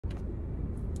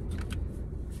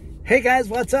Hey guys,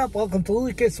 what's up? Welcome to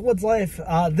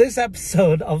Lucaswoodslife. This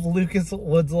episode of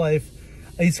Lucaswoodslife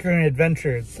Ice Cream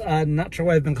Adventures. Not sure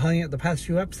what I've been calling it the past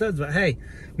few episodes, but hey,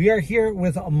 we are here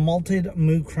with a malted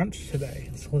moo crunch today.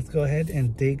 So let's go ahead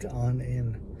and dig on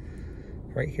in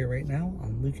right here, right now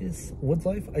on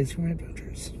Lucaswoodslife Ice Cream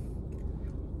Adventures.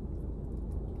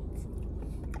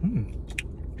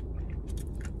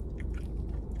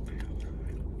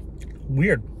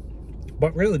 Weird,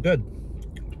 but really good.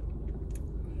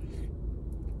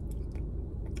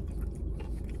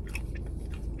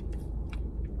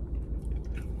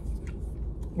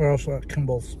 We're also at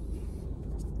Kimball's.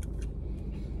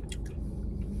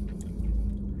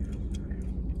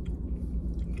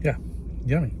 Yeah,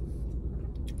 yummy.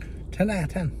 10 out of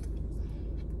 10.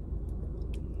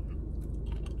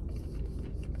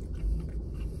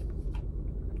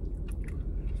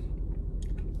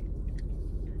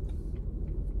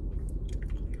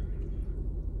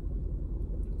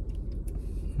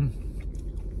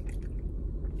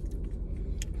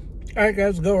 Alright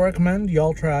guys, go recommend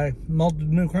y'all try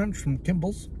malted moo crunch from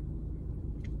Kimball's.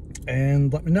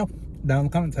 And let me know down in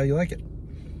the comments how you like it.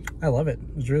 I love it.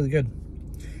 It's really good.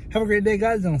 Have a great day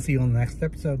guys, and I'll see you on the next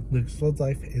episode.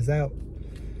 Lucaswoodslife is out.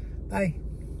 Bye.